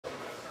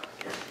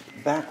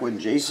Back with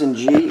Jason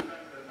G.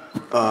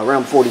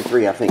 Around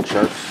 43, I think,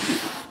 Sharks.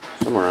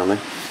 Somewhere around there.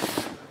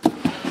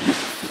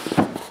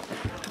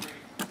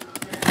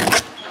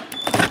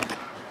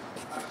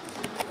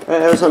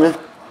 Hey, what's up, man?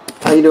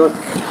 How you doing?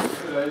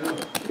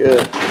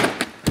 Good.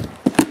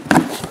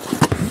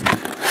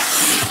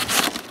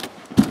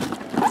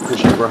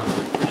 Appreciate it, bro. All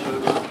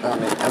right,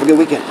 man. Have a good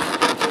weekend.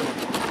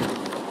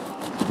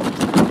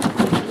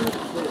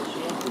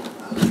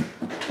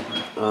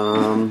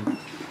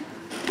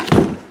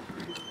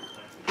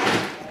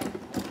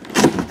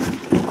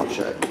 I'll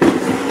check.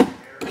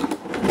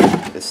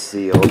 It's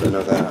sealed, I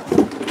know that.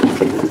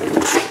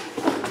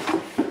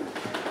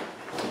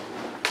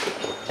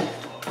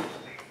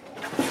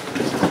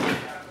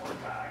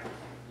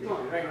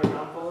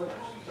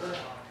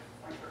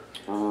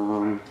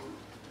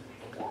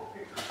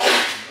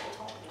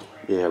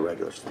 Yeah,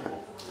 regular's fine.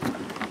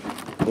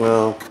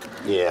 Well,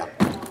 yeah,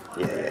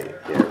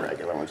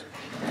 regular ones.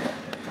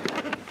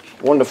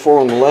 1 to 4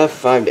 on the left,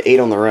 5 to 8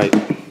 on the right.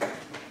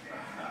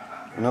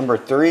 Number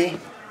 3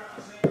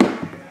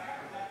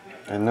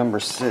 and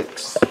number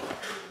 6.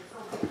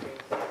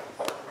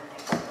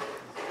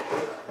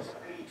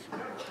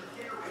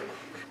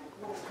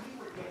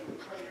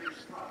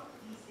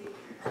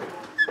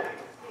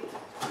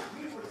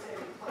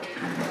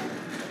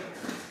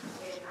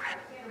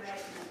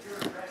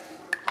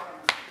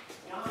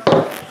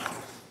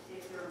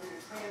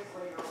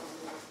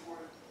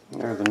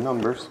 There are the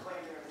numbers.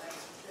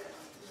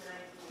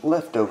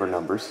 Leftover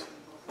numbers.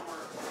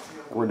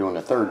 We're doing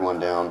the 3rd one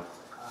down.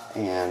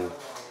 And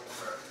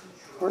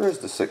where is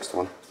the 6th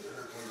one?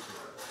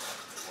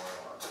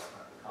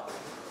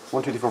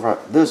 1, 2, 3, 4,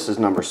 5. This is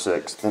number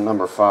 6. The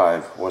number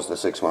 5 was the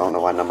 6th one. I don't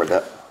know why I numbered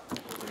that.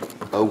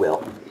 Oh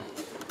well.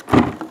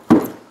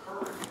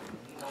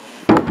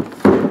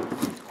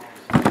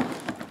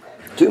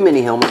 Too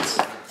many helmets.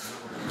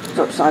 What's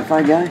up,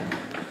 sci-fi guy?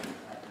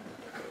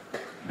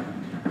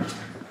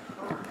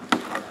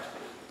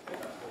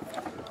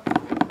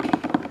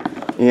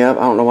 Yep, I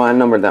don't know why I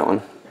numbered that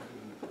one.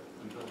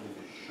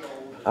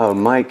 Oh,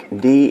 Mike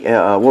D.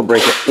 We'll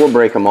break it. We'll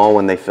break them all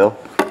when they fill.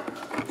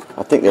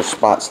 I think there's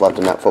spots left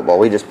in that football.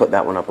 We just put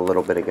that one up a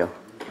little bit ago.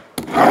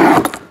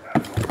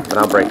 But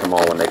I'll break them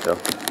all when they fill.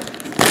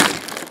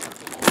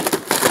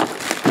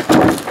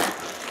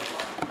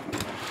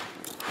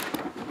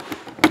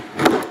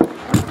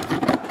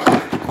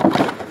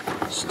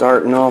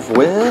 Starting off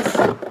with,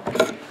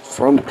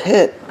 from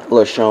Pitt,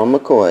 LaShawn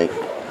McCoy.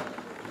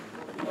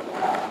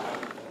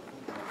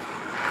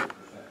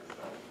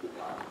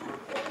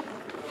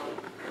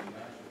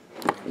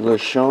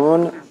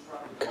 LaShawn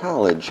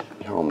college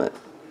helmet.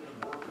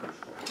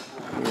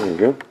 There you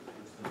go.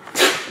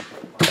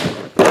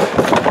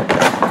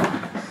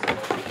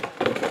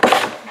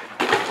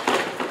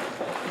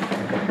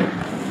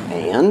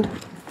 And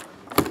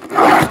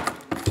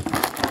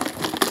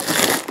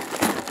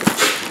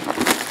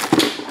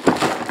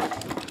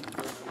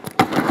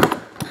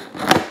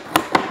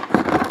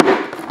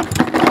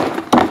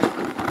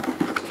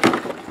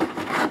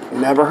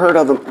never heard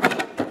of them.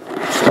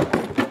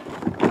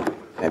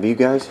 Have you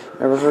guys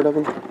ever heard of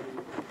him?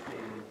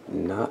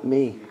 Not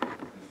me.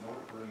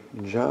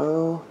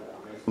 Joe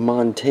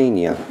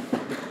Montana.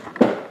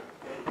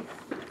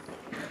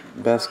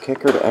 Best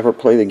kicker to ever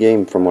play the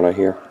game from what I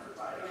hear.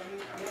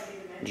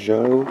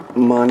 Joe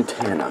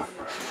Montana.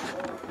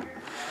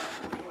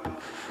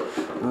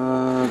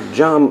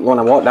 John, when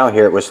I walked out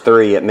here it was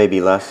 3, it may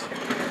be less.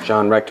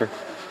 John Rector.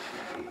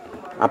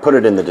 I put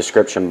it in the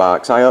description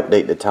box. I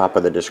update the top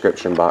of the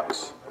description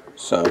box.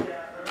 So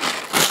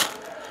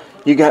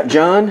you got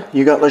John,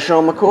 you got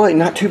LaShawn McCoy.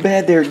 Not too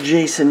bad there,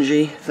 Jason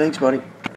G. Thanks, buddy.